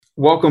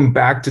Welcome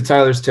back to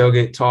Tyler's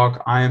Tailgate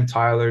Talk. I am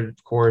Tyler,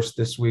 of course,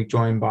 this week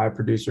joined by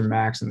producer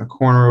Max in the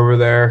corner over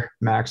there.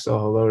 Max, say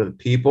hello to the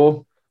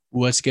people.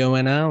 What's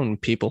going on,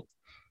 people?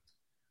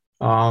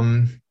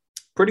 Um,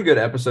 Pretty good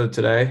episode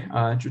today.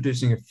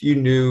 Introducing a few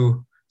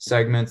new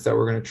segments that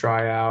we're going to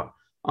try out.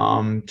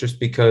 Just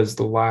because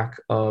the lack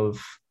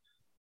of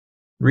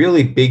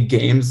really big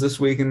games this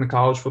week in the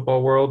college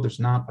football world, there's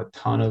not a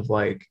ton of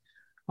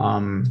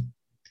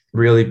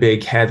really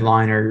big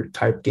headliner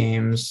type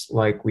games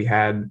like we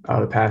had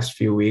the past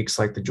few weeks,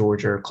 like the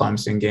Georgia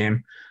Clemson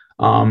game.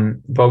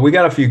 But we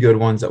got a few good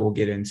ones that we'll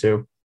get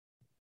into.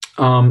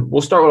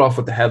 We'll start off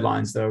with the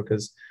headlines, though,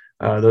 because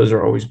those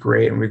are always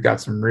great, and we've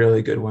got some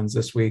really good ones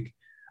this week.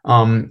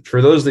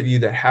 For those of you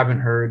that haven't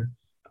heard,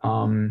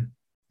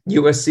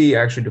 USC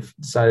actually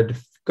decided to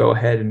go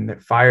ahead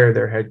and fire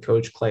their head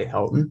coach, Clay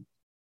Helton.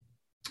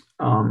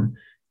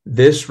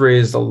 This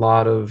raised a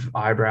lot of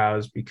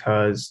eyebrows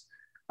because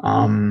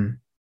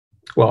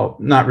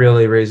not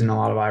really raising a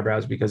lot of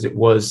eyebrows because it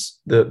was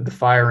the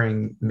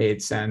firing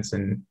made sense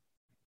and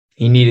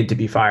he needed to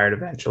be fired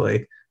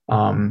eventually.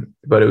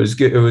 But it was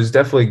good. It was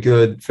definitely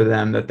good for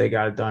them that they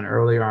got it done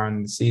earlier on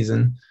in the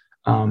season,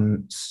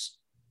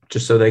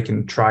 just so they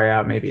can try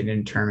out maybe an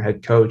interim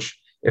head coach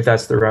if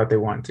that's the route they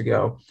want to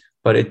go.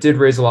 But it did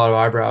raise a lot of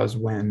eyebrows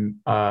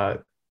when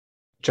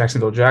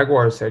Jacksonville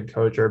Jaguars head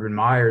coach Urban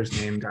Meyer's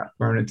name got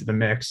thrown into the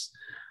mix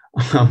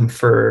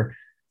for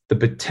the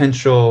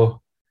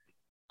potential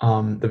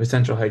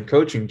head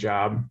coaching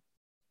job.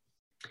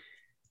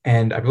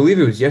 And I believe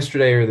it was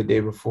yesterday or the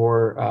day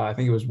before. I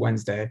think it was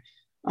Wednesday.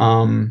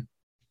 I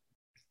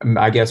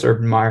guess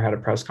Urban Meyer had a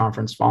press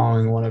conference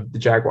following one of the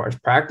Jaguars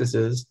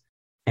practices,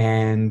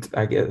 and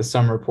I guess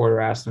some reporter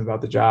asked him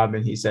about the job,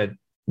 and he said,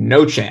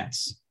 "No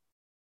chance."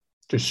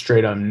 Just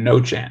straight up,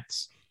 no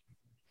chance.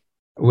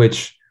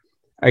 Which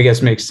I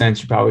guess makes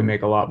sense. You probably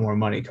make a lot more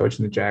money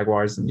coaching the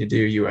Jaguars than you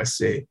do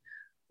USC.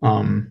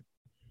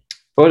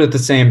 But at the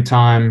same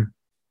time,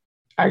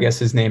 I guess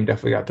his name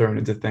definitely got thrown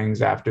into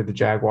things after the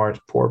Jaguars'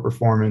 poor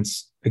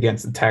performance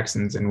against the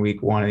Texans in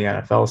week 1 of the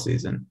NFL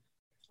season.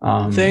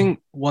 One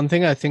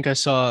thing I think I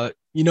saw,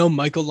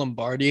 Michael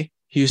Lombardi,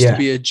 he used to Yeah.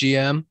 be a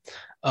GM.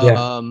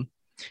 Yeah.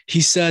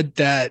 He said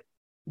that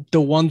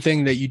the one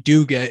thing that you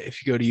do get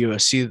if you go to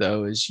USC,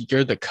 though, is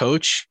you're the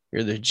coach,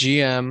 you're the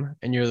GM,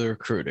 and you're the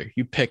recruiter.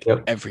 You pick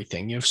Yep.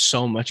 everything. You have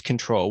so much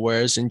control.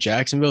 Whereas in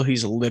Jacksonville,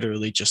 he's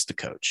literally just the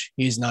coach.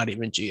 He's not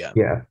even GM.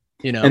 Yeah.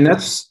 And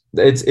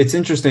it's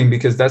interesting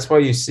because that's why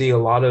you see a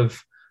lot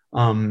of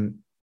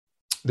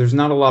there's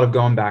not a lot of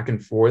going back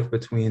and forth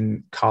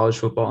between college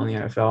football and the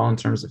NFL in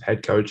terms of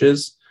head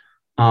coaches.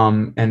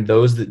 And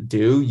those that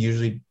do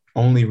usually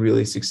only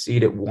really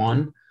succeed at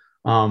one.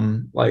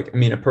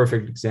 A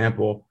perfect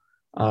example,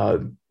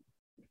 one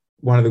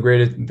of the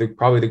greatest,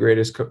 probably the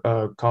greatest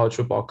college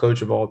football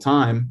coach of all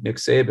time, Nick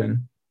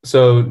Saban.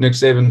 So Nick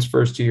Saban's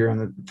first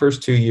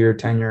 2-year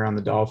tenure on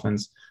the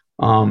Dolphins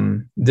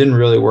didn't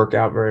really work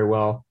out very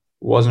well.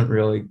 Wasn't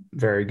really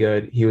very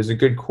good. He was a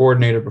good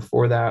coordinator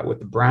before that with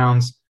the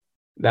Browns.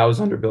 That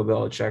was under Bill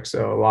Belichick,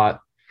 so a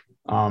lot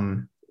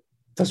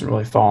doesn't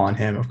really fall on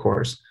him, of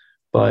course.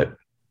 But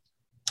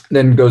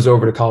then goes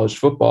over to college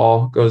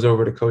football, goes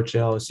over to coach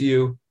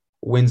LSU,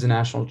 wins a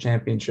national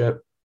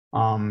championship,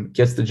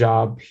 gets the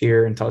job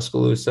here in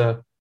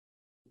Tuscaloosa.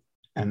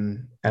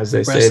 And as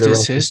they say, the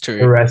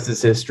rest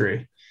is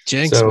history.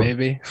 Jinx,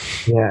 maybe.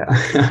 Yeah.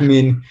 I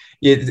mean,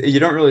 you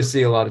don't really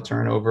see a lot of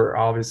turnover.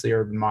 Obviously,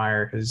 Urban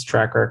Meyer, his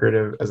track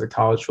record as a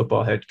college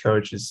football head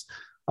coach is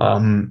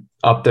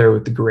up there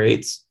with the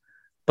greats.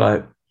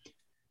 But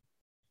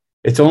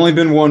it's only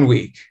been 1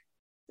 week.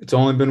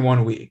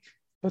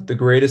 But the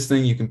greatest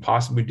thing you can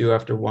possibly do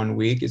after 1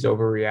 week is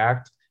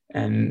overreact.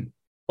 And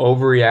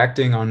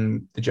overreacting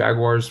on the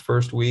Jaguars'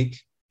 first week,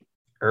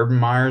 Urban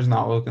Meyer's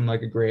not looking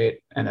like a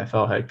great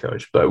NFL head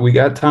coach. But we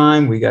got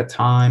time.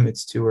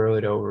 It's too early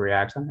to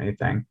overreact on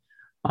anything.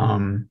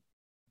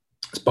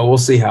 But we'll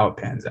see how it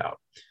pans out.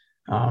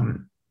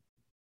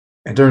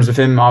 In terms of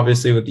him,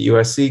 obviously, with the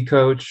USC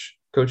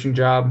coaching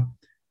job,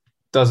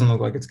 doesn't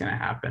look like it's going to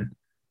happen.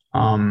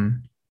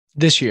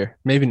 This year,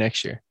 maybe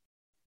next year.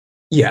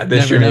 Yeah,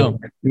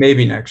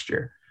 maybe next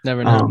year.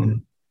 Never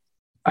know.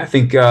 I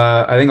think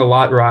a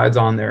lot rides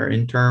on their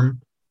interim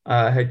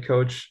head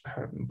coach.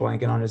 I'm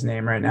blanking on his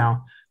name right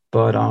now,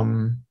 but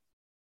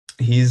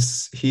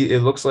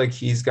it looks like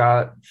he's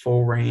got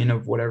full reign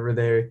of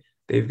whatever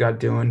they've got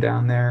doing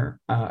down there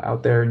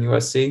out there in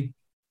USC.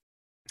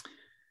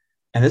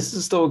 And this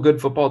is still a good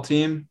football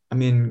team. I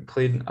mean,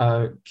 Kedon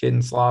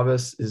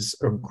Slovis is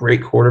a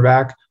great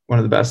quarterback, one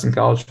of the best in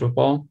college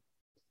football.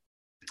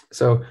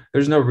 So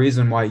there's no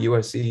reason why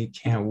USC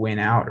can't win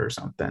out or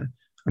something.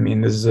 I mean,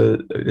 this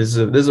is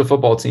a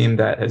football team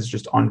that has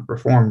just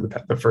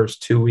underperformed the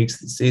first 2 weeks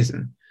of the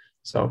season.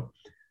 So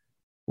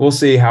we'll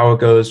see how it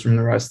goes from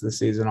the rest of the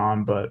season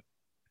on. But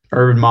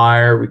Urban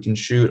Meyer, we can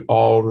shoot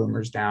all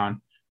rumors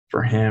down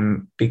for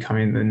him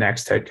becoming the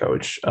next head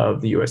coach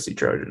of the USC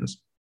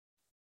Trojans.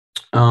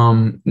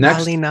 Next,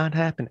 probably not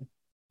happening.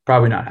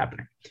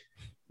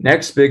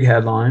 Next big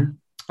headline.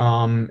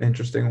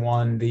 Interesting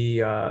one.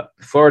 The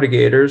Florida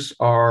Gators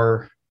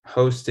are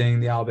hosting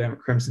the Alabama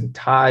Crimson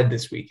Tide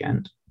this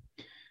weekend.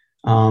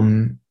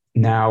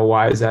 Now,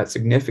 why is that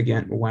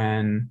significant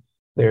when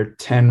they're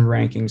 10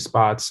 ranking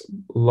spots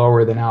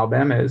lower than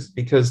Alabama is?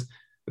 Because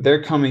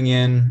they're coming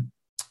in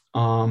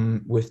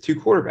with two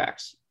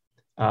quarterbacks.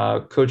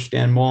 Coach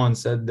Dan Mullen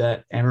said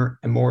that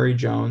Emory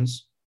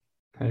Jones,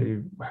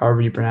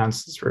 however you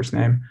pronounce his first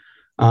name,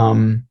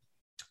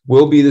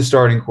 will be the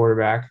starting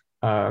quarterback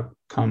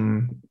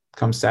come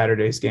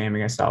Saturday's game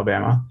against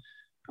Alabama.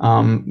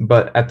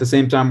 But at the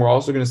same time, we're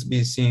also going to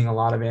be seeing a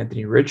lot of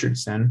Anthony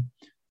Richardson,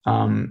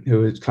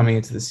 who is coming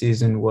into the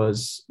season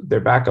was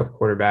their backup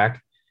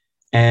quarterback.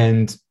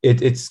 And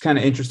it's kind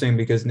of interesting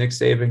because Nick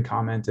Saban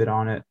commented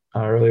on it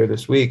earlier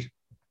this week.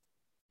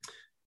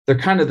 They're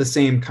kind of the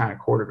same kind of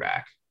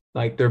quarterback.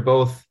 Like Nick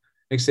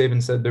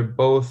Saban said, they're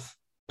both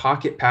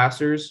pocket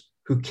passers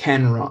who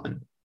can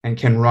run and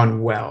can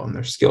run well, and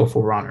they're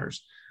skillful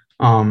runners.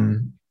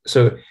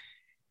 So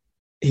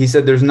he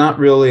said there's not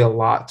really a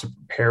lot to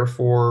prepare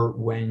for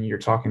when you're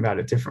talking about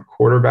a different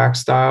quarterback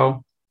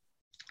style.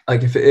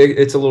 Like if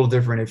it's a little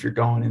different if you're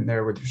going in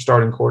there with your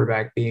starting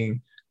quarterback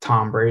being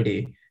Tom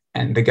Brady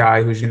and the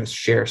guy who's going to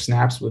share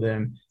snaps with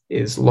him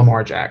is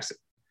Lamar Jackson.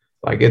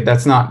 Like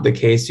that's not the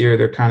case here.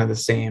 They're kind of the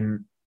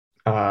same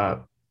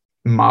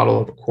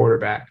model of a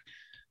quarterback.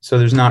 So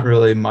there's not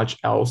really much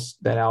else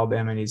that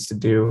Alabama needs to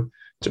do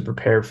to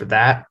prepare for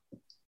that.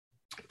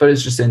 But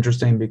it's just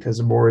interesting because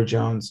Emory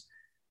Jones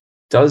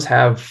does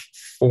have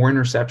 4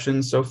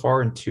 interceptions so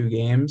far in 2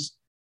 games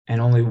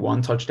and only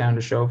 1 touchdown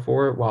to show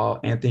for it, while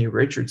Anthony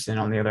Richardson,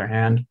 on the other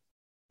hand,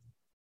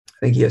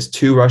 I think he has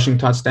 2 rushing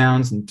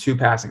touchdowns and 2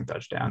 passing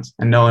touchdowns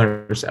and no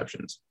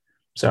interceptions.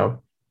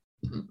 So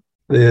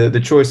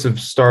the choice of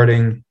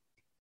starting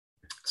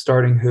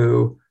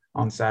who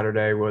on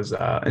Saturday was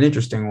an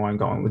interesting one,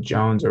 going with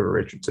Jones over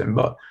Richardson,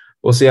 but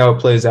we'll see how it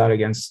plays out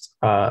against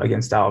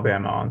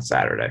Alabama on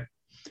Saturday.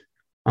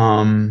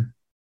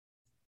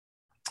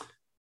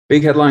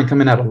 Big headline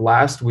coming out of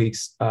last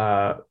week's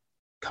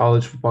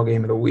college football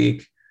game of the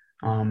week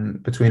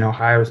between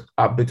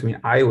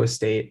Iowa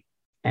State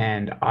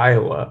and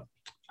Iowa.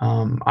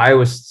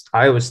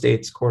 Iowa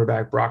State's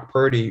quarterback Brock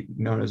Purdy,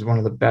 known as one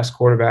of the best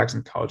quarterbacks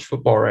in college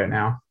football right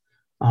now,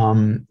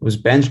 was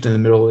benched in the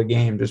middle of the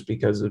game just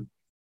because of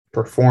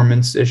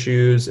performance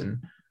issues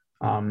and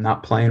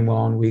not playing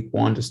well in week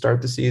 1 to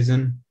start the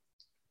season,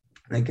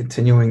 and then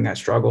continuing that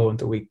struggle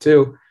into week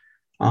 2.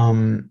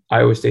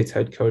 Iowa State's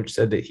head coach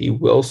said that he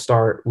will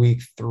start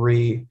week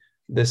 3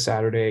 this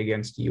Saturday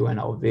against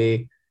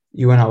UNLV.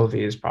 UNLV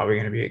is probably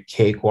going to be a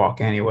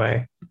cakewalk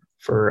anyway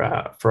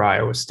for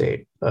Iowa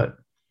State, but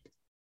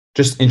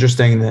just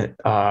interesting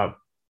that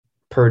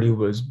Purdy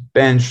was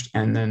benched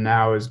and then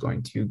now is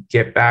going to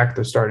get back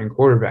the starting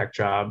quarterback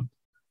job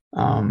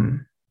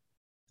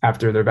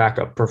after their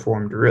backup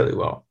performed really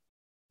well.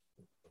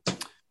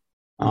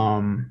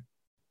 All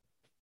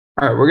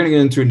right, we're going to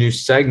get into a new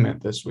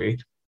segment this week.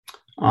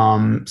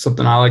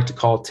 Something I like to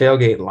call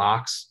tailgate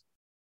locks.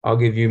 I'll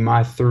give you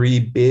my 3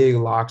 big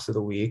locks of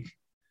the week.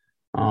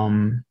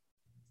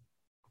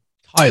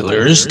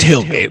 Tyler's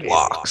tailgate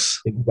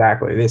locks.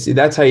 Exactly.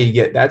 That's how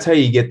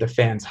you get the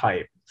fans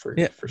hype for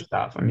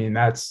stuff. I mean,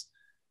 I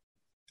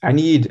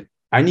need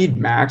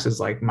Max as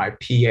like my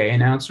PA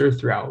announcer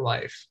throughout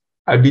life.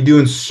 I'd be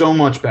doing so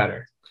much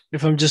better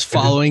if I'm just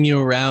following you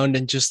around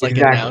and just like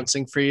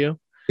announcing for you.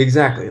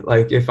 Exactly.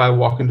 Like if I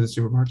walk into the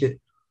supermarket,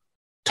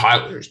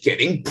 Tyler's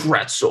getting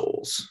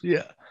pretzels.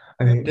 Yeah.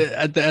 I mean,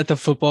 at the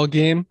football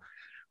game,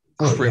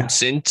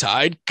 Crimson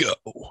Tide go.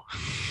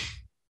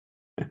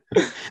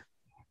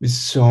 It's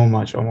so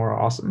much more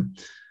awesome.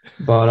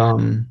 But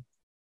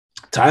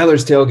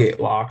Tyler's tailgate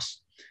locks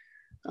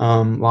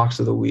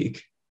of the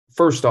week.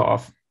 First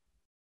off,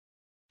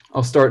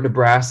 I'll start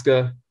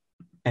Nebraska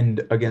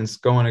and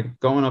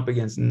going up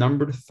against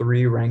number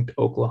 3 ranked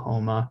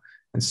Oklahoma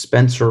and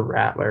Spencer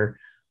Rattler.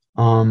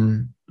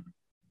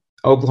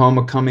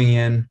 Oklahoma coming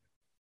in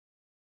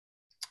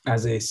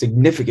as a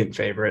significant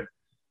favorite.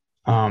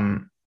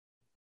 The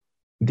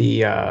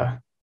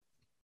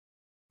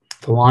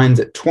line's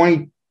at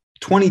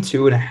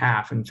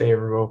 22.5 in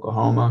favor of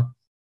Oklahoma.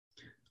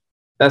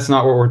 That's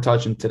not what we're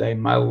touching today.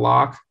 My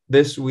lock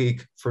this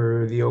week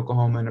for the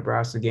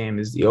Oklahoma-Nebraska game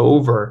is the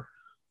over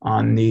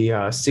on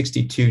the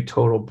 62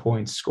 total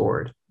points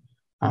scored.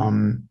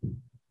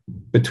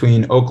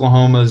 Between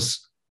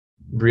Oklahoma's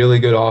really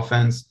good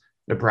offense,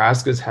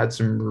 Nebraska's had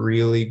some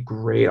really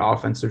great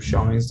offensive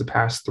showings the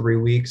past 3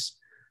 weeks.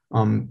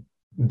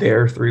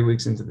 They're 3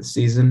 weeks into the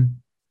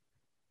season,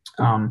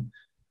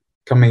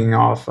 coming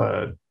off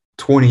a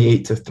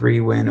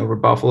 28-3 win over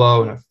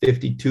Buffalo and a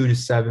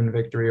 52-7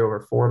 victory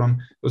over Fordham.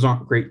 Those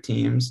aren't great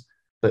teams,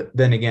 but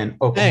then again,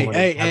 Oklahoma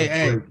has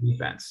a great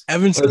defense.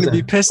 Evan's going to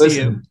be pissed at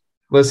you.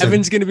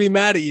 Evan's going to be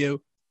mad at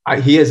you.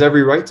 He has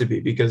every right to be,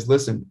 because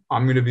listen,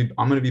 I'm going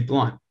to be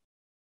blunt.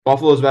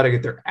 Buffalo's about to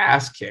get their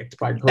ass kicked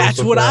by Coastal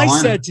That's what Carolina.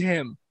 I said to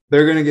him.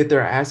 They're going to get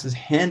their asses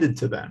handed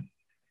to them,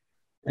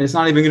 and it's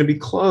not even going to be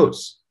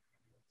close.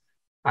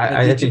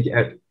 I think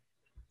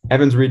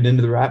Evan's reading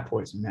into the rat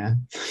poison,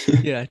 man.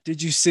 Yeah.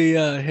 Did you see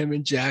him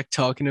and Jack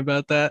talking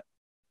about that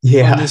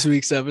Yeah. on this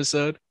week's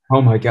episode?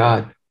 Oh my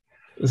God.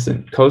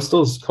 Listen,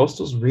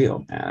 Coastal's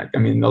real, man. I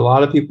mean, a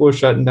lot of people are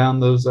shutting down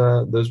those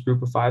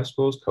group of 5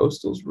 schools.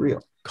 Coastal's real.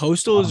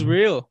 Coastal is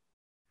real.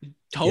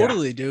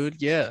 Totally,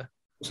 dude. Yeah.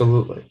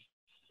 Absolutely.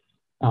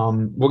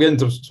 We'll get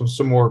into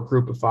some more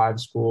group of 5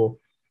 school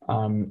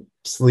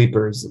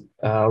sleepers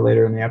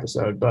later in the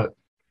episode, but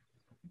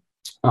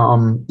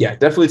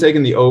definitely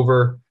taking the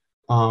over.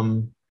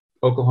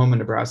 Oklahoma,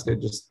 Nebraska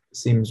just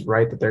seems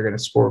right that they're going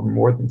to score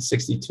more than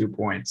 62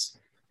 points.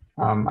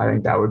 I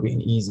think that would be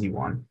an easy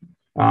one.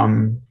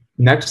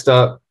 Next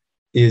up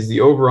is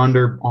the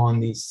over-under on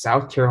the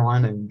South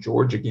Carolina and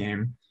Georgia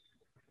game.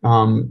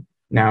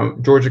 Now,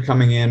 Georgia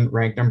coming in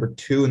ranked number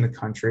 2 in the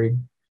country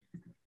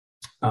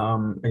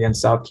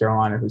against South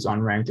Carolina, who's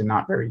unranked and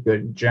not very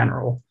good in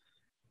general.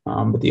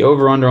 But the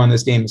over-under on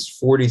this game is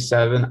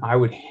 47. I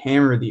would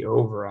hammer the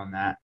over on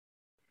that.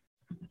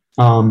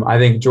 I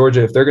think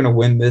Georgia, if they're going to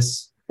win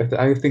this, if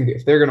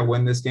they're going to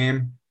win this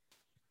game,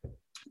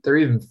 they're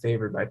even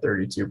favored by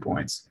 32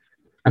 points.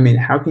 I mean,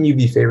 how can you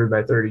be favored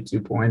by 32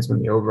 points when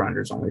the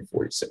over-under is only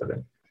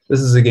 47?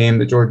 This is a game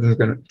that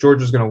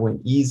Georgia's going to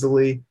win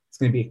easily. It's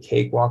going to be a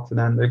cakewalk for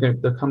them.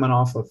 They're coming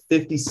off a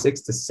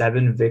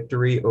 56-7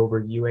 victory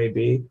over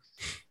UAB,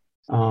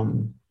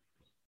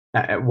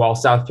 while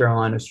South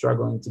Carolina is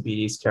struggling to beat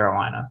East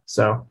Carolina.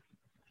 So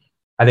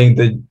I think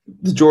the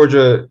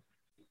Georgia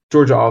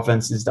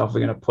offense is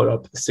definitely going to put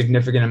up a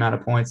significant amount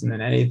of points, and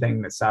then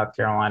anything that South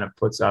Carolina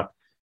puts up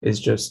is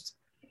just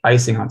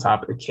icing on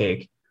top of the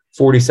cake.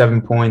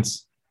 47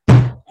 points.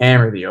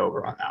 Hammer the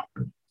over on that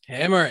one.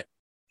 Hammer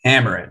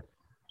it.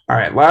 All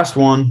right, last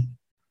one.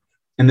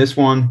 And this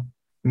one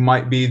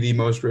might be the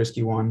most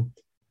risky one.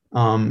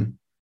 Now,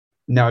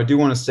 I do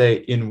want to say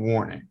in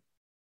warning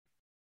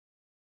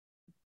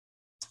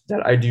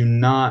that I do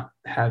not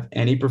have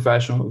any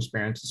professional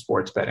experience in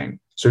sports betting.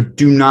 So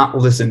do not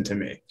listen to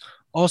me.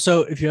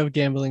 Also, if you have a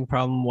gambling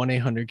problem,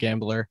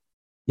 1-800-GAMBLER.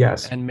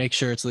 Yes. And make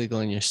sure it's legal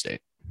in your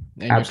state.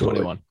 And Absolutely.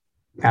 You're 21.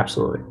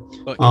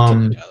 Absolutely.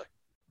 Tyler.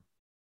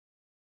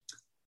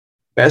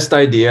 Best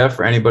idea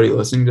for anybody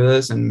listening to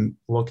this and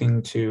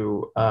looking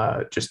to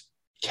just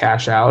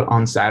cash out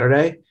on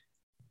Saturday,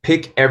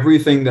 pick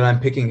everything that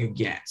I'm picking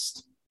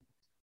against.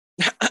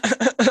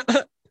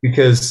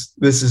 Because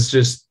this is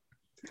just,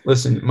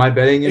 listen, my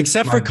betting.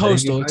 Except for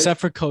Coastal.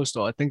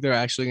 I think they're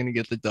actually going to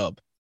get the dub.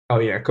 Oh,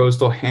 yeah.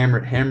 Coastal, hammer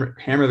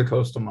the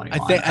Coastal money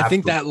line. I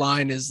think that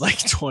line is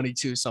like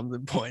 22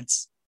 something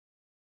points.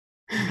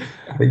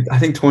 I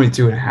think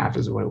 22.5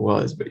 is what it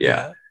was, but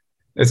yeah,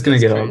 it's going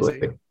to get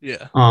ugly.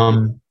 Yeah.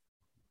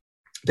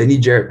 They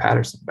need Jarrett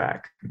Patterson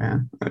back,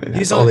 man. I mean,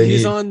 he's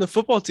on the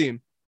football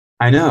team.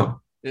 I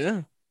know.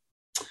 Yeah.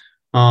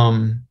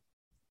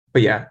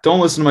 But yeah, don't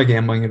listen to my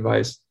gambling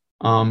advice.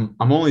 I'm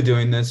only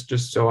doing this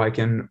just so I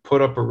can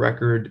put up a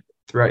record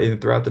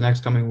throughout the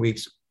next coming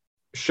weeks,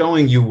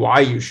 showing you why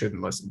you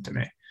shouldn't listen to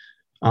me.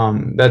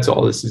 That's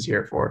all this is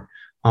here for.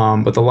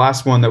 But the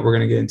last one that we're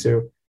going to get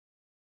into,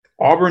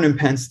 Auburn and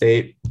Penn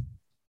State.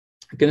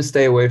 I'm going to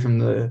stay away from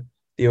the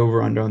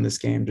over-under on this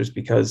game just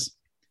because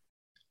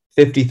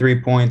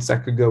 53 points,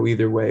 that could go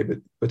either way, but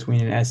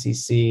between an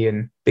SEC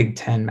and Big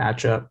Ten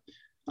matchup.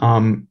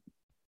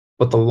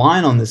 But the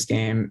line on this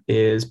game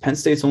is Penn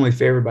State's only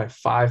favored by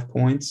 5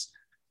 points.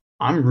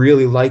 I'm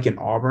really liking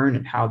Auburn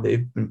and how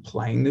they've been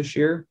playing this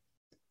year.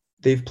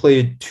 They've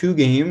played 2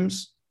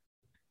 games,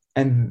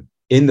 and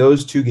in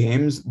those 2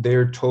 games,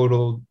 they've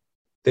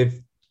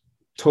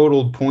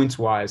totaled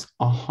points-wise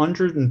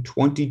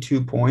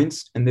 122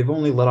 points, and they've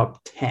only let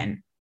up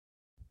 10,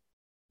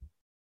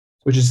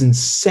 which is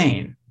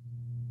insane.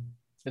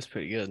 That's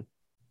pretty good.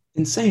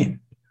 Insane.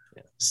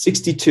 Yeah.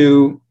 60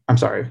 to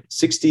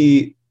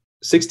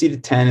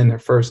 10 in their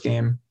first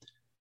game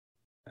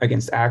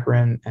against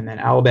Akron, and then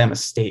Alabama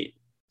State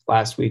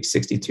last week,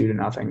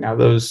 62-0. Now,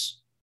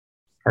 those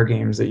are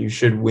games that you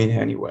should win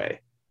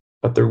anyway,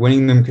 but they're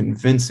winning them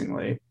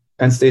convincingly.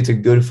 Penn State's a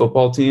good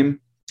football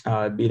team.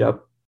 Beat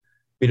up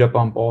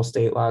on Ball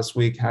State last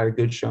week, had a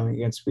good showing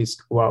against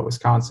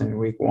Wisconsin in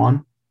week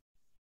 1.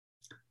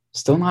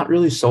 Still not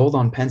really sold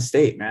on Penn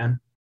State, man.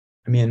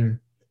 I mean,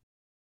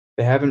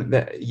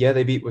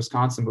 they beat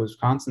Wisconsin, but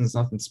Wisconsin's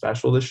nothing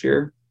special this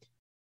year.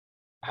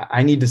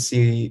 I need to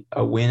see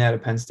a win out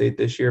of Penn State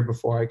this year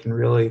before I can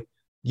really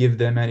give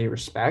them any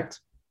respect.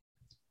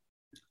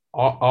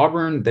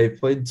 Auburn, they've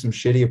played some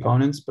shitty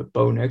opponents, but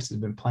Bo Nix has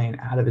been playing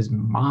out of his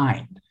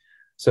mind.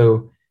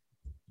 So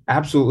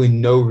absolutely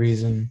no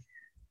reason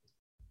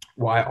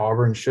why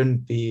Auburn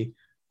shouldn't be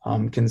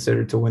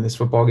considered to win this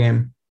football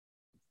game.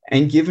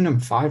 And giving them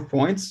 5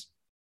 points?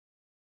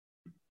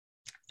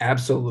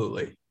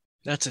 Absolutely.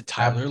 That's a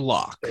Tyler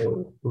lock.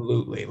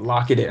 Absolutely.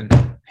 Lock it in.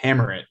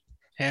 Hammer it.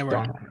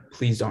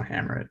 Please don't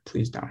hammer it.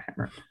 Please don't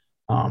hammer it.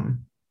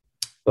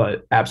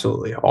 But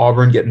absolutely.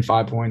 Auburn getting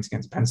 5 points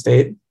against Penn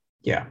State.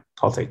 Yeah,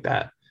 I'll take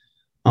that.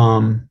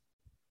 We'll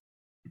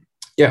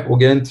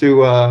get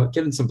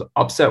into some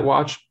upset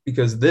watch,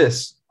 because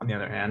this, on the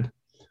other hand,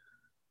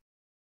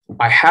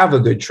 I have a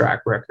good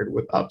track record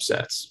with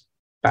upsets.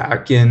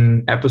 Back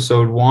in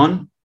episode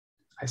 1,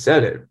 I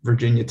said it.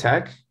 Virginia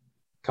Tech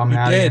coming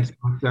out against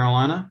North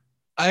Carolina.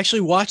 I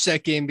actually watched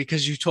that game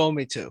because you told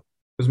me to. It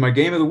was my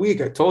game of the week.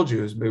 I told you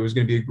it was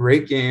going to be a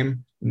great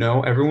game.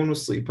 No, everyone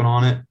was sleeping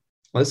on it.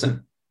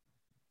 Listen,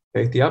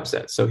 take the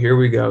upset. So here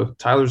we go.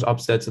 Tyler's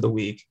upsets of the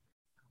week.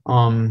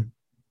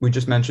 We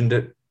just mentioned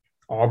it.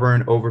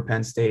 Auburn over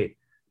Penn State.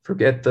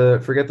 Forget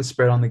the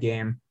spread on the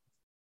game.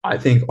 I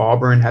think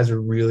Auburn has a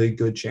really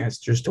good chance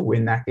just to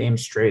win that game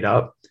straight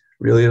up.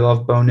 Really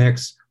love Bo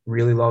Nix.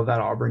 Really love that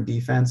Auburn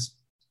defense.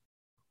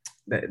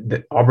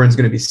 That Auburn's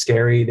going to be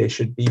scary. They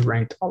should be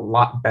ranked a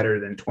lot better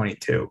than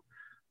 22,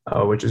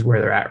 which is where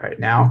they're at right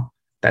now.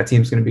 That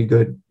team's going to be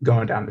good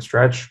going down the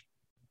stretch.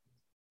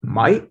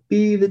 Might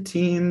be the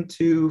team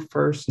to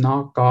first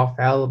knock off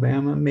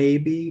Alabama.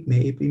 Maybe.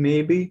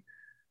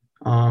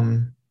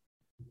 No,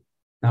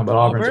 but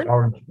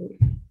Auburn.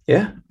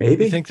 Yeah,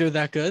 maybe. You think they're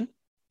that good?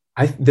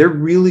 They're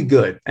really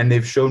good, and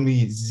they've shown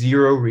me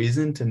zero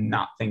reason to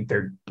not think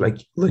they're like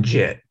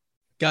legit.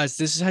 Guys,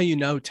 this is how you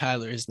know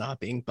Tyler is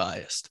not being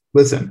biased.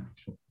 Listen,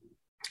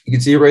 you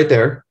can see it right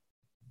there.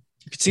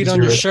 You can see it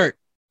on your shirt.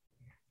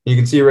 You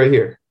can see it right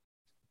here.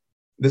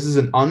 This is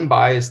an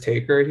unbiased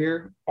take right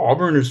here.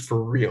 Auburn is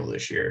for real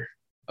this year.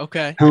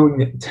 Okay.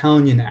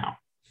 Telling you now.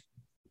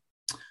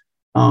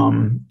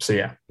 So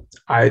yeah,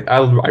 I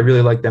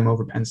really like them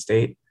over Penn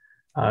State.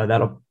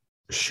 That'll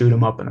shoot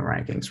them up in the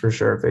rankings for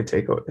sure if they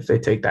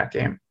take that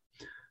game.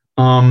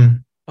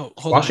 Hold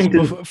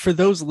Washington on. For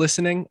those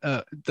listening,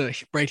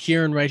 the right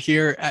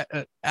here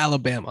at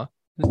Alabama.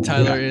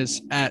 Tyler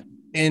is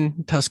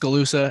in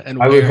Tuscaloosa,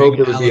 and I would hope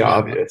it would be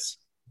Alabama. obvious.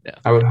 Yeah.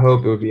 I would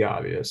hope it would be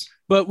obvious.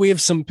 But we have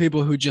some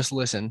people who just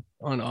listen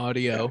on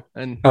audio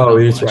and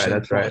that's right.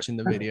 That's right. Watching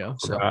the video.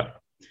 So go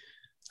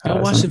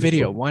watch the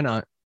video. Why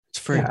not? It's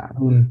free. Yeah,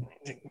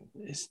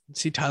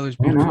 see Tyler's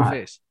beautiful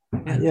face.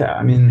 Yeah,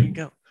 I mean, there you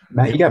go.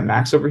 Matt, you got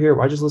Max over here.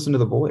 Why just listen to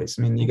the voice?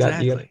 I mean, you got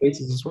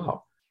faces as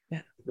well.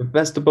 Yeah, the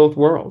best of both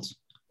worlds.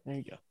 There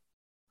you go.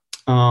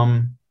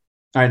 All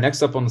right,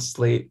 next up on the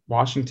slate,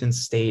 Washington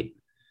State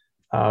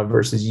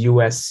versus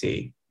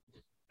USC.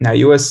 Now,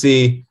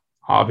 USC,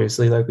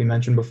 obviously, like we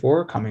mentioned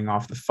before, coming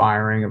off the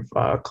firing of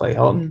Clay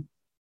Helton,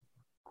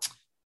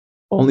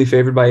 only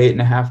favored by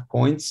 8.5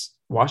 points.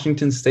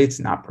 Washington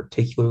State's not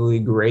particularly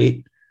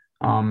great.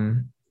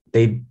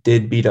 They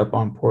did beat up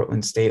on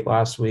Portland State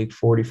last week,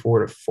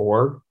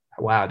 44-4.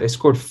 Wow, they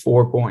scored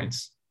 4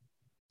 points.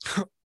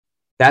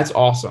 That's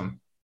awesome.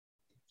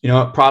 You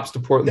know what? Props to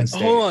Portland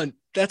State. Hold on.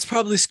 That's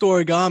probably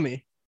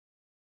scoregami.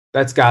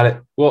 That's got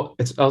it. Well,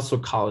 it's also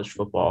college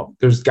football.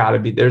 There's got to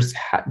be. There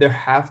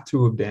have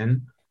to have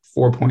been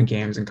 4-point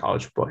games in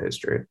college football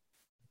history.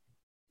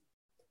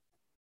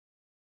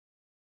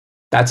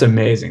 That's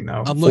amazing,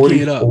 though. I'm looking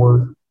it up.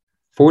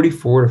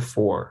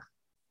 44-4.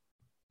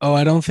 Oh,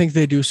 I don't think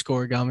they do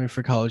scoregami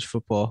for college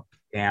football.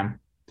 Damn.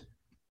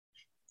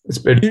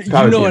 You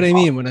know what I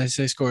mean when I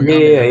say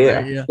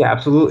scoregami. Yeah,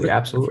 absolutely.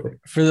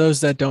 For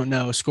those that don't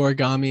know,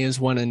 scoregami is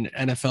when an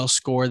NFL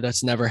score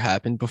that's never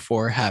happened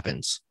before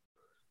happens.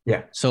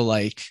 Yeah. So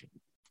like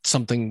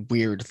something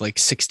weird like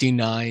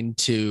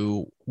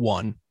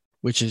 69-1,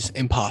 which is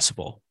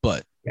impossible,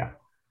 but yeah.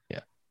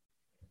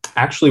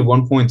 Actually,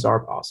 1 points are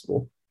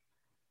possible.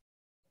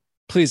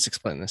 Please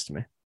explain this to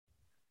me.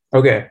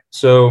 Okay,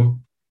 so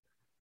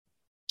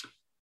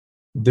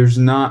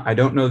I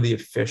don't know the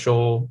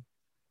official,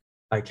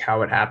 like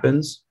how it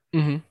happens.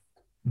 Mm-hmm.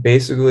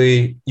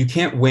 Basically, you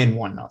can't win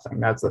 1-0.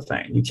 That's the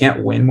thing. You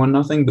can't win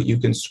 1-0, but you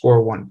can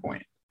score 1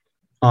 point.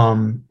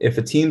 If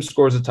a team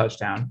scores a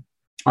touchdown,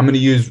 I'm going to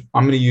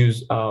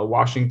use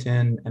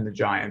Washington and the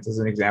Giants as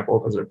an example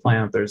because they're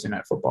playing on Thursday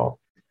Night Football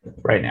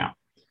right now.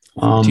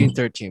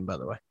 14-13, by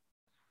the way.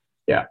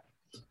 Yeah.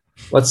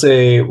 Let's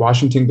say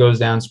Washington goes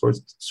down,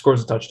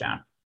 scores a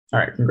touchdown. All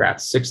right,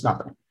 congrats,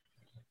 6-0.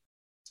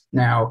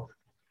 Now,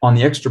 on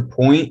the extra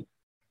point,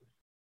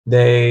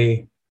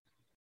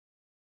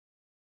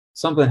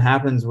 something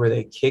happens where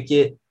they kick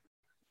it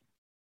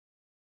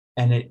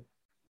and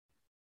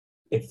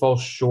it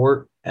falls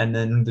short, and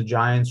then the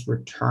Giants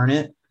return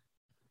it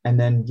and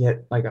then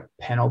get like a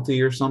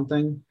penalty or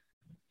something,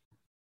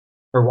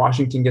 or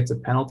Washington gets a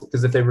penalty,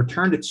 because if they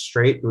returned it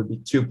straight, it would be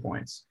 2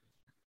 points.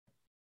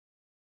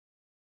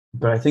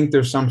 But I think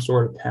there's some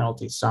sort of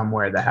penalty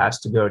somewhere that has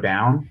to go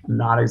down. I'm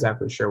not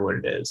exactly sure what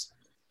it is,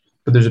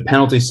 but there's a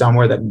penalty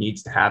somewhere that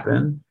needs to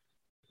happen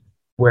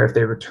where if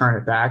they return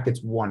it back,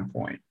 it's 1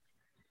 point.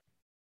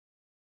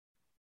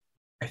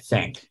 I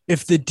think.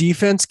 If the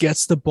defense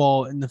gets the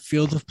ball in the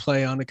field of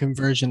play on a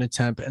conversion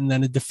attempt, and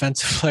then a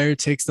defensive player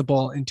takes the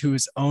ball into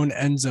his own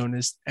end zone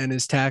and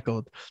is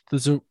tackled,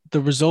 the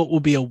result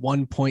will be a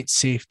 1 point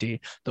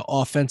safety. The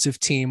offensive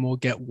team will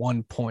get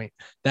 1 point.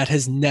 That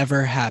has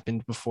never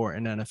happened before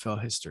in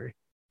NFL history.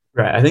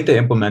 Right. I think they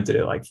implemented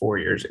it like 4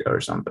 years ago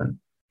or something.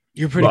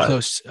 You're pretty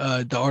close.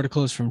 The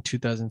article is from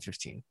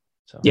 2015.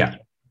 So yeah,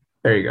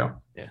 there you go.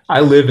 Yeah.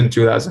 I live in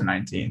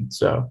 2019,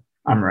 so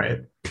I'm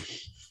right.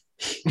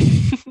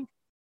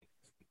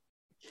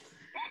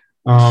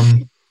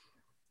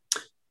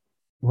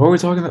 What are we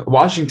talking about?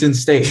 Washington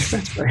State.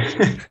 That's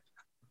right.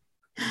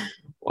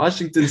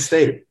 Washington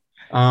State.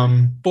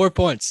 4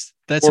 points.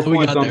 That's what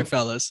we got there,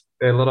 fellas.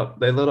 They lit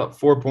up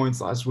 4 points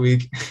last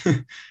week.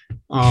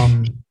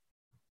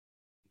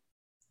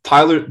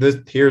 Tyler,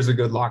 here's a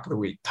good lock of the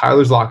week.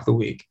 Tyler's lock of the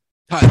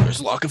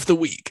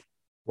week.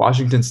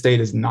 Washington State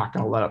is not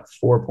going to let up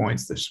 4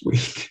 points this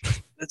week.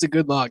 That's a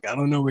good lock. I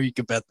don't know where you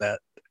could bet that.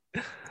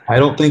 I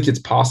don't think it's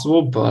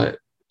possible, but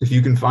if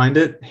you can find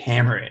it,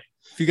 hammer it.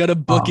 If you got a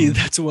bookie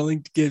that's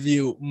willing to give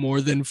you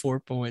more than 4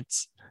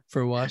 points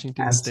for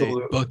Washington State,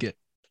 book it.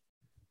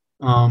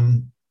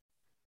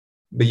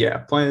 But yeah,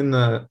 playing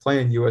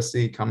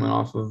USC coming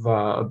off of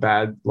a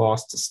bad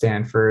loss to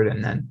Stanford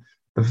and then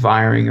the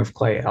firing of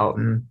Clay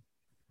Helton.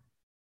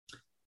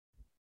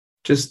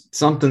 Just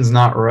something's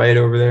not right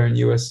over there in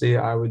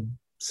USC. I would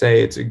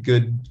say it's a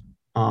good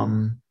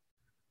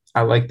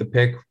I like the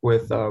pick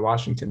with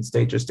Washington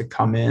State just to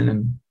come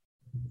in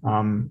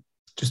and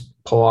just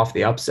pull off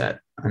the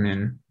upset. I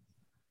mean,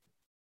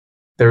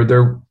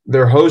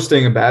 they're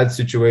hosting a bad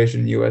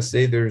situation in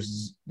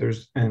USC.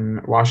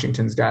 And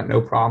Washington's got no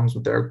problems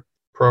with their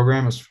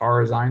program as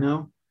far as I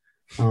know.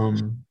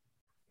 And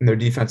their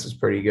defense is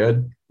pretty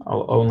good,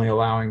 only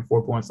allowing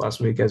 4 points last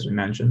week, as we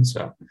mentioned.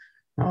 So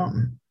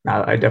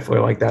I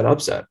definitely like that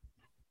upset.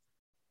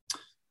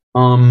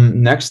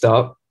 Next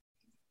up,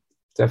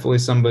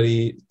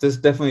 definitely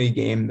a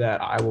game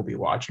that I will be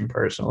watching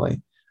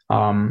personally.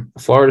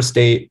 Florida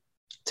State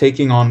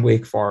taking on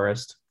Wake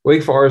Forest.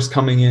 Wake Forest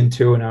coming in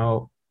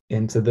 2-0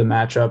 into the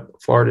matchup.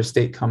 Florida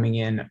State coming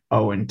in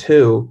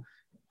 0-2.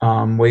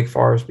 Wake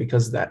Forest,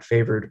 because of that,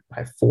 favored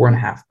by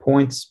 4.5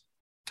 points.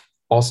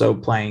 Also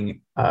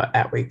playing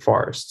at Wake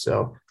Forest,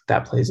 so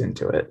that plays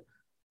into it.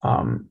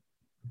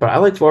 But I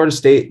like Florida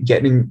State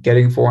getting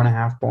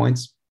 4.5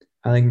 points.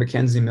 I think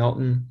McKenzie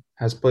Milton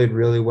has played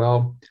really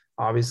well.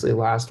 Obviously,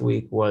 last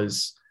week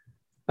was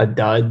a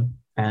dud,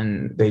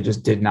 and they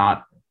just did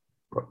not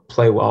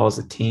play well as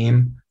a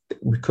team.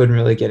 We couldn't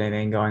really get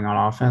anything going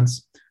on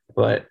offense,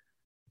 but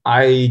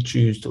I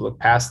choose to look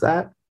past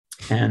that,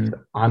 and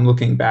I'm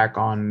looking back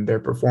on their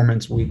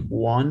performance week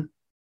 1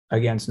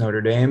 against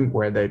Notre Dame,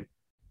 where they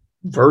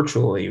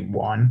virtually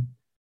won.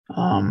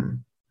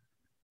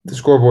 The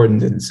scoreboard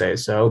didn't say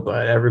so,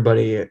 but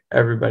everybody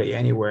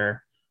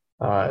anywhere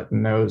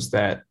knows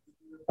that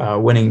a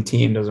winning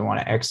team doesn't want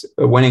to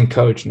a winning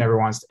coach never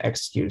wants to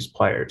execute his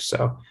players.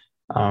 So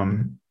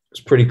it's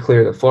pretty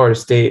clear that Florida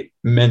State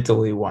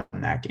mentally won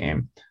that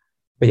game.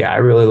 But yeah, I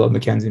really love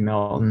McKenzie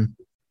Milton,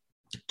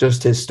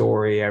 just his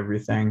story,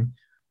 everything.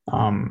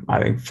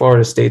 I think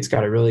Florida State's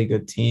got a really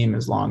good team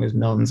as long as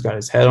Milton's got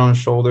his head on his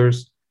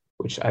shoulders,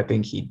 which I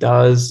think he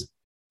does.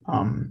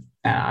 And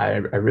I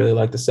really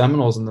like the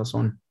Seminoles in this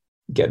one,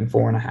 getting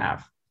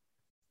 4.5.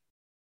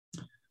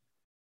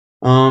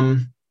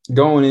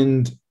 Going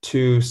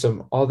into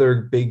some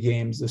other big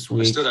games this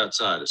week. I stood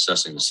outside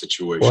assessing the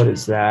situation. What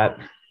is that?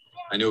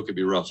 I knew it could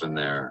be rough in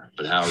there,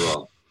 but how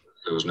rough?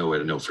 There was no way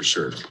to know for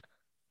sure.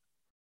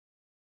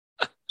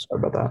 Sorry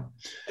about that.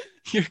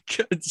 You're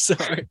good.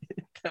 Sorry.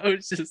 That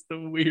was just the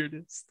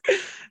weirdest.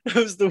 That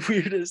was the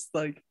weirdest,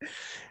 like,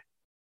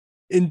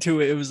 into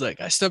it. It was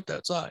like I stepped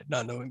outside,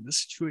 not knowing the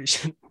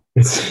situation.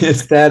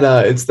 It's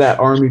that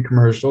Army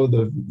commercial,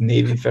 the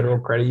Navy Federal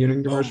Credit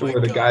Union commercial,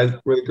 where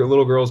the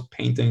little girl's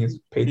painting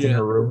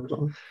her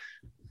room.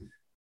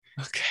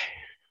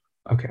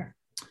 Okay.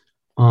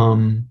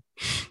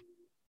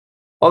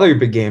 Other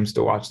big games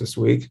to watch this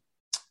week.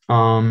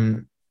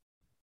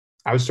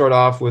 I would start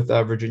off with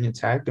Virginia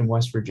Tech and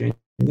West Virginia,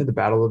 the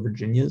Battle of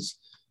Virginias.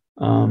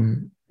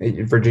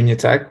 Virginia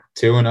Tech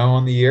 2-0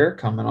 on the year,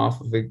 coming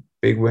off of a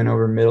big win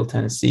over Middle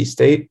Tennessee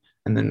State.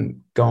 And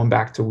then going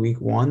back to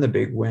week 1, the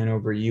big win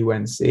over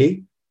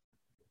UNC.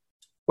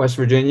 West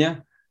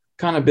Virginia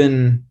kind of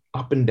been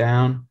up and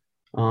down.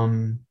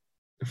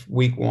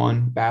 Week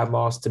 1, bad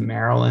loss to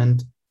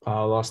Maryland,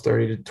 lost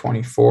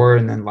 30-24.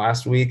 And then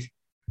last week,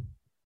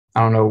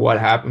 I don't know what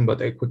happened, but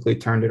they quickly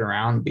turned it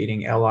around,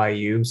 beating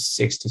LIU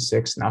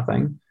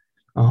 66-0.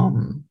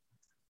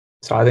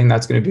 So I think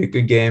that's going to be a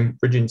good game.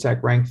 Virginia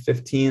Tech ranked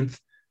 15th.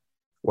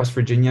 West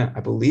Virginia, I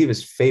believe,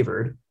 is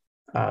favored.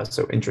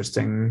 So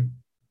interesting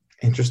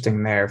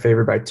there,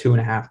 favored by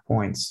 2.5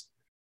 points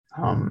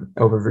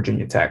over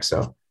Virginia Tech.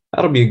 So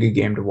that'll be a good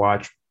game to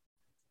watch.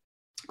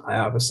 I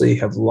obviously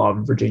have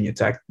loved Virginia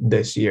Tech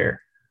this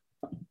year.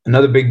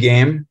 Another big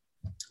game,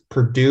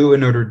 Purdue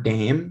and Notre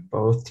Dame,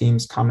 both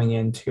teams coming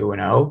in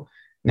 2-0.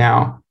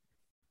 Now,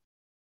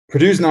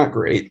 Purdue's not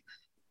great.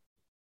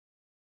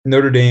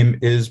 Notre Dame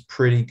is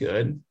pretty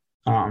good.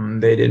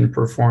 They didn't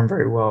perform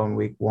very well in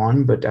week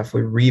 1, but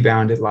definitely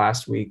rebounded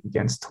last week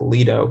against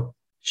Toledo.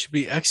 Should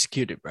be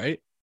executed,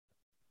 right?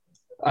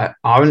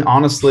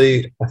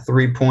 Honestly, a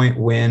 3-point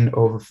win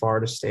over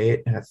Florida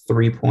State and a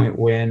 3-point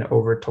win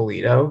over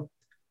Toledo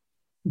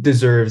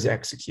deserves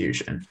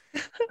execution.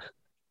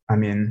 I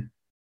mean,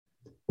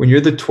 when you're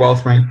the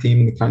 12th ranked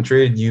team in the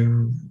country,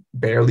 you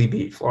barely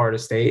beat Florida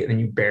State and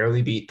you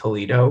barely beat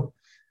Toledo.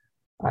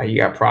 You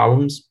got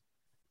problems.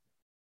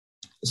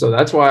 So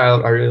that's why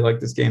I really like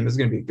this game. This is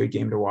going to be a good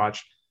game to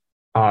watch.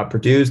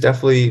 Purdue's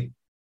definitely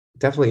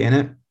in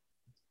it.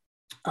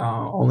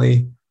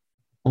 Only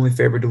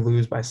favored to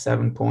lose by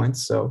 7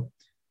 points. So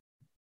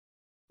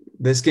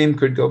this game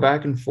could go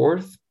back and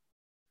forth.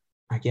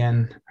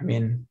 Again, I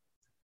mean,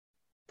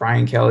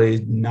 Brian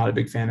Kelly, not a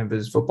big fan of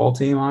his football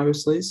team,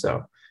 obviously.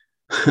 So,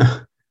 yeah,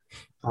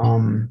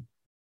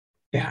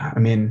 I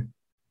mean,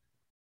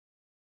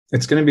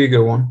 it's going to be a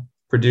good one.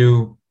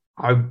 Purdue,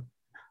 I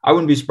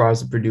wouldn't be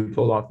surprised if Purdue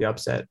pulled off the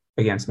upset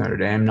against Notre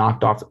Dame,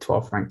 knocked off the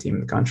 12th ranked team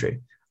in the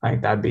country. I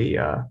think that'd be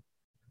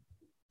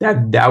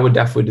that would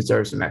definitely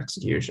deserve some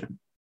execution.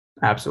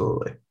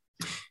 Absolutely.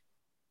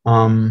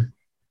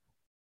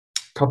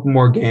 Couple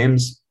more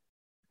games.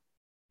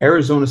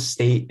 Arizona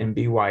State and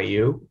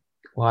BYU.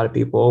 A lot of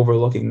people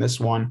overlooking this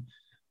one.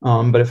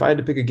 But if I had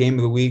to pick a game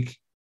of the week,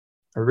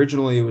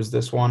 originally it was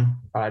this one,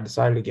 but I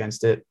decided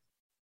against it.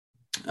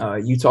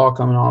 Utah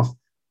coming off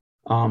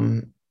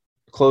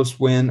close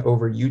win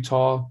over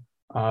Utah,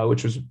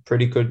 which was a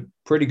pretty good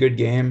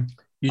game.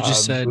 You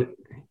just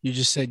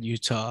said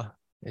Utah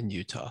and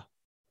Utah.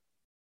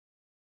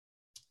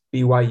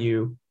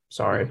 BYU,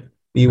 sorry.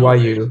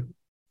 BYU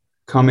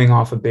coming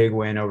off a big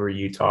win over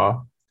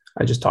Utah.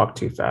 I just talked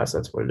too fast.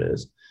 That's what it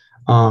is.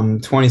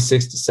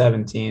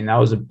 26-17. That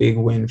was a big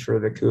win for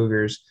the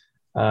Cougars.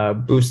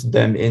 Boosted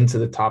them into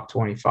the top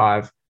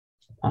 25.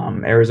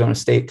 Arizona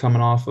State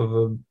coming off of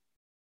a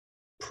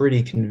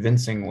pretty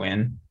convincing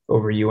win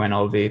over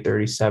UNLV,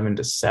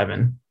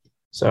 37-7.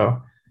 So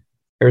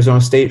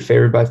Arizona State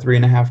favored by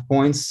 3.5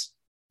 points.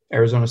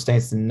 Arizona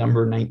State's the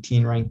number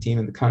 19 ranked team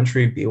in the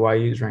country.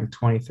 BYU is ranked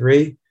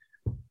 23.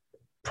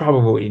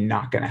 Probably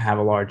not going to have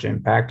a large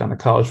impact on the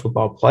college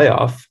football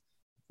playoff,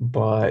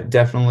 but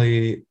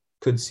definitely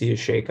could see a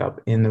shakeup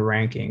in the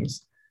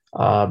rankings,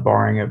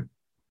 barring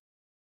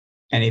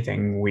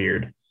anything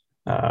weird.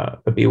 A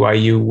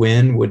BYU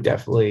win would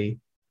definitely,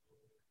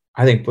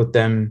 I think, put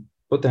them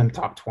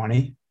top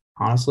 20,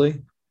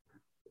 honestly.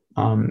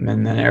 And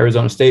then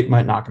Arizona State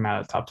might knock them out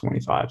of the top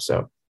 25.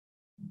 So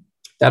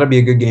that'll be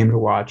a good game to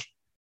watch.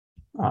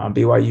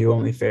 BYU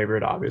only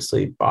favored,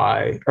 obviously,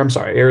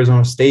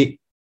 Arizona State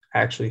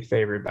actually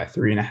favored by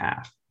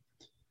 3.5.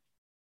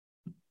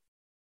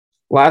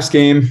 Last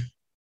game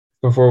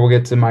before we'll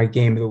get to my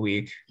game of the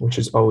week, which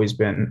has always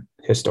been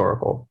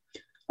historical.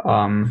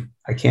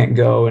 I can't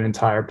go an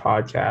entire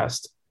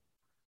podcast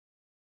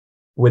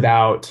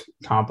without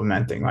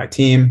complimenting my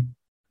team,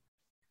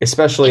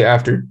 especially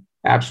after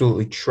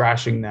absolutely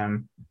trashing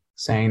them,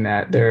 saying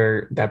that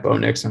Bo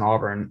Nix and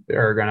Auburn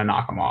are going to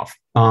knock them off.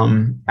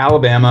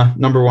 Alabama,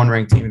 number 1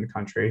 ranked team in the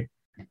country,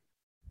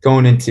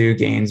 going into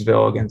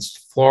Gainesville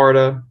against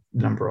Florida,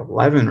 number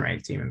 11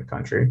 ranked team in the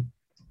country.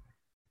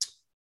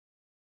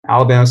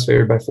 Alabama's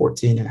favored by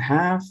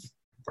 14.5.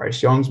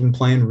 Bryce Young's been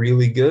playing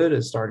really good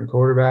as starting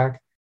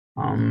quarterback.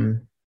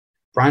 Brian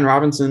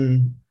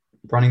Robinson,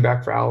 running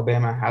back for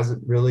Alabama,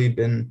 hasn't really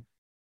been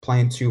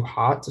playing too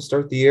hot to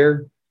start the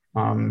year.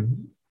 But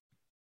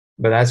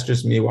that's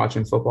just me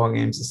watching football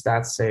games. The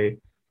stats say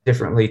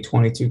differently: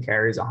 22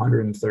 carries,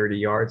 130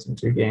 yards in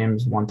 2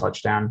 games, 1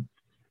 touchdown.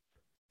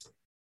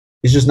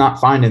 He's just not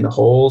finding the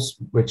holes,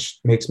 which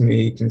makes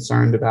me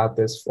concerned about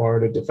this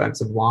Florida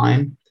defensive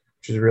line,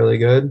 which is really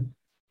good.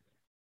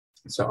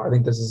 So I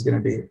think this is going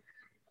to be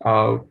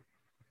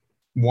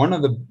one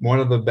of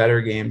the better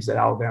games that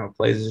Alabama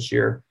plays this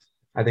year.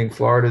 I think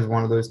Florida is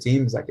one of those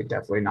teams that could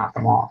definitely knock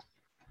them off,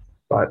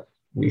 but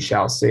we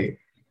shall see.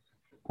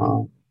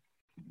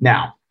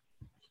 Now,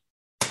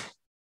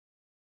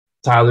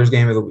 Tyler's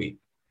game of the week.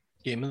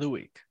 Game of the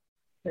week.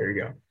 There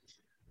you go.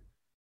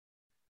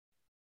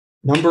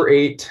 Number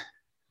 8,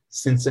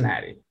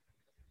 Cincinnati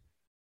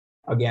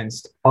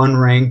against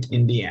unranked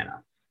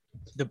Indiana.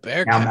 The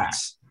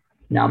Bearcats.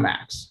 Now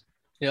Max.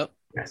 Yep.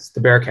 Yes,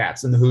 the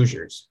Bearcats and the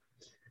Hoosiers.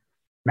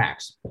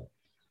 Max.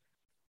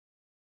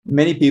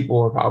 Many people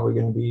are probably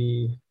going to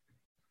be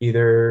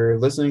either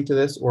listening to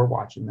this or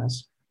watching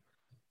this.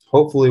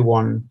 Hopefully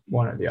one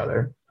or the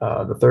other.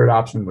 The third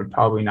option would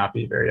probably not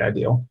be very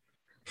ideal.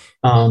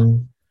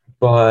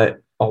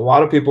 But a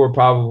lot of people are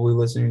probably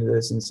listening to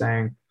this and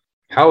saying,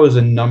 how is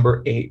a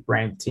number 8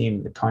 ranked team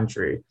in the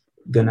country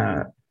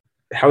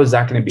how is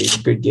that going to be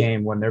a good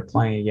game when they're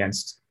playing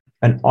against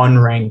an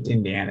unranked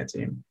Indiana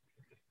team?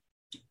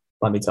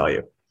 Let me tell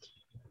you.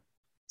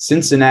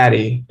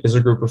 Cincinnati is a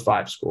group of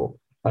 5 school,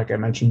 like I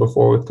mentioned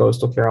before with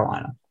Coastal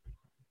Carolina.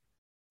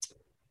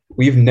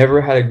 We've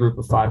never had a group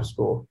of 5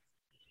 school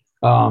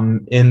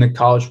in the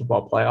college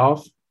football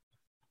playoff.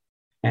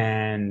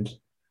 And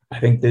I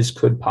think this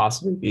could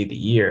possibly be the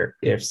year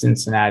if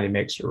Cincinnati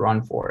makes a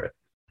run for it.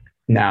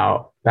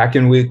 Now, back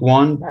in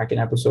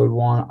episode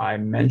 1, I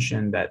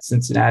mentioned that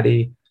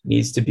Cincinnati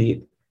needs to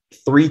beat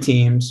 3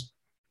 teams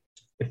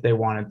if they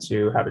wanted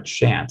to have a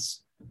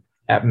chance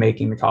at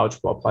making the college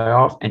football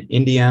playoff, and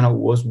Indiana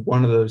was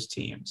one of those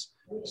teams.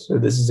 So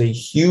this is a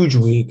huge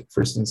week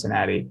for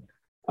Cincinnati.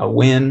 A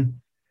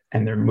win,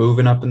 and they're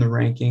moving up in the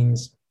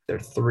rankings. They're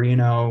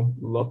 3-0,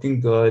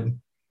 looking good.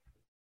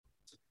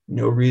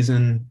 No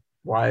reason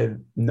why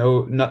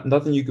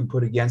nothing you could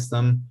put against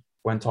them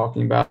when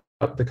talking about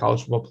the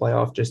college football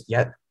playoff just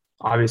yet.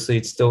 Obviously,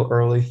 it's still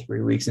early,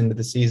 3 weeks into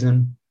the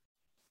season,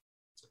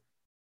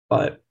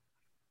 but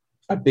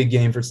a big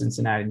game for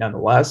Cincinnati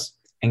nonetheless.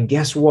 And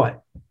guess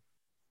what?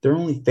 They're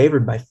only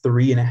favored by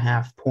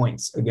 3.5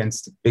 points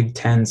against Big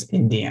Ten's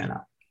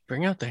Indiana.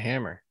 Bring out the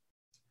hammer.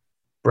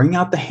 Bring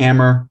out the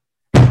hammer.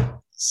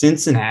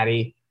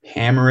 Cincinnati,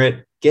 hammer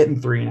it,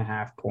 getting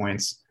 3.5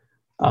 points.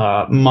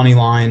 Money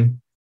line,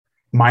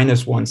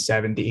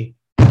 -170.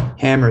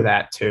 Hammer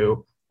that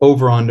too.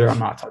 Over under. I'm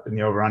not touching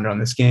the over under on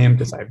this game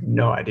because I have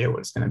no idea what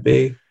it's going to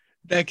be.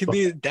 That could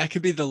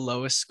be the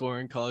lowest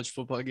scoring college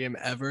football game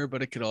ever,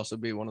 but it could also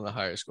be one of the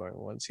higher scoring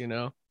ones.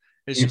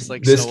 It's just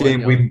like this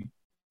game.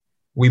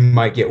 We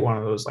might get one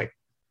of those like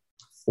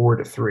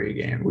 4-3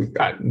 game. We've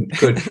got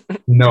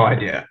no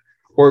idea,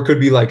 or it could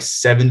be like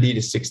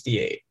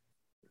 70-68.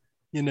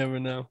 You never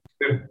know.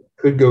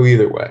 Could go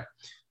either way.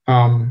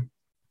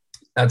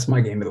 That's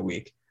my game of the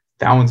week.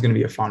 That one's going to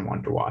be a fun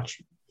one to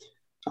watch.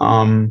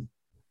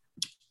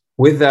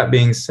 With that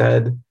being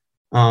said,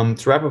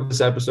 to wrap up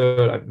this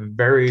episode, I have a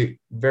very,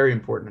 very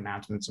important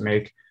announcement to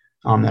make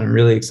that I'm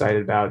really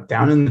excited about.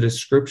 Down in the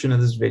description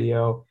of this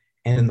video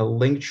and in the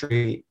link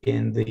tree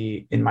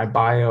in my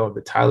bio of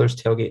the Tyler's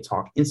Tailgate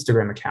Talk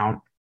Instagram account,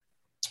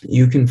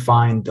 you can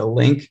find the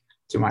link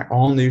to my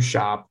all-new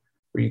shop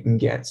where you can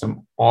get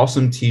some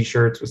awesome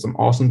t-shirts with some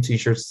awesome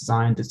t-shirts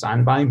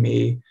designed by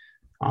me.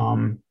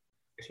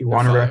 If you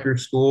want to rep your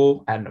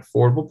school at an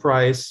affordable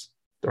price,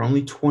 they're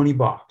only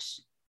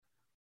 $20.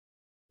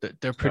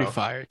 They're pretty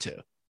fire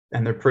too.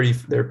 And they're pretty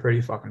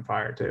fucking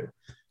fire too.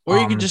 Or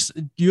you could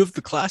you have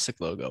the classic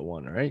logo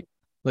one, right?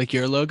 Like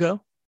your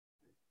logo?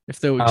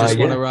 If they would just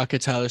want to rock a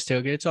Tyler's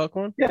Tailgate Talk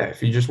one? Yeah,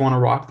 if you just want to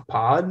rock the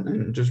pod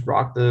and just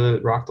rock the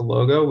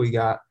logo, we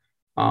got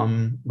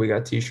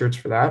t-shirts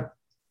for that.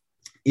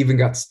 Even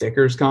got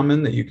stickers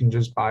coming that you can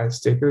just buy a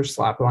sticker,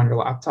 slap it on your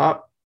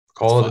laptop,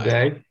 call it a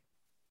day.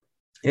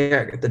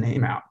 Yeah, get the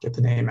name out.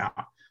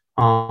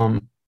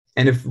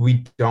 And if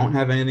we don't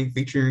have anything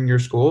featuring your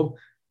school,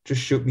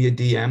 just shoot me a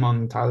DM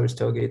on Tyler's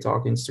Tailgate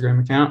Talk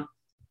Instagram account,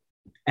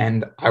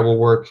 and I will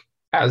work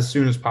as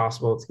soon as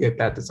possible to get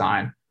that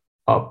design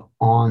up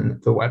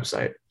on the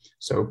website.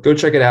 So go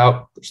check it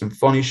out. There's some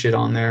funny shit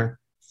on there,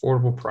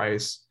 affordable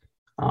price.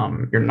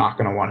 You're not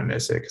going to want to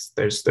miss it because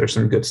there's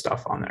some good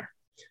stuff on there.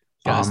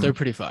 Guys, they're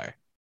pretty fire.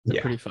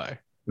 Pretty fire.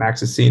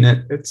 Max has seen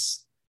it.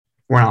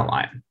 We're not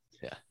lying.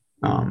 Yeah.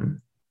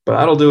 But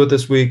that'll do it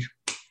this week.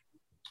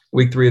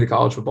 Week 3 of the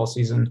college football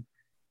season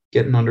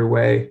getting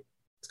underway.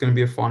 It's going to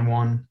be a fun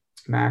one.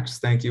 Max,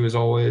 thank you as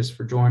always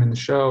for joining the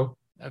show.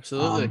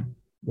 Absolutely.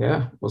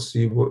 Yeah, we'll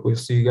see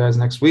you guys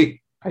next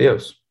week.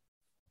 Adios.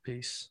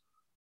 Peace.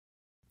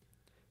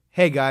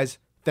 Hey guys,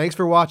 thanks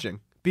for watching.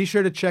 Be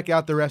sure to check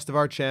out the rest of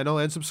our channel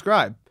and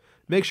subscribe.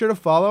 Make sure to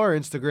follow our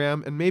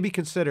Instagram and maybe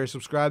consider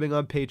subscribing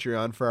on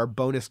Patreon for our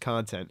bonus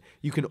content.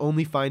 You can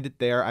only find it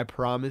there. I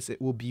promise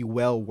it will be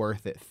well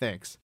worth it.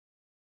 Thanks.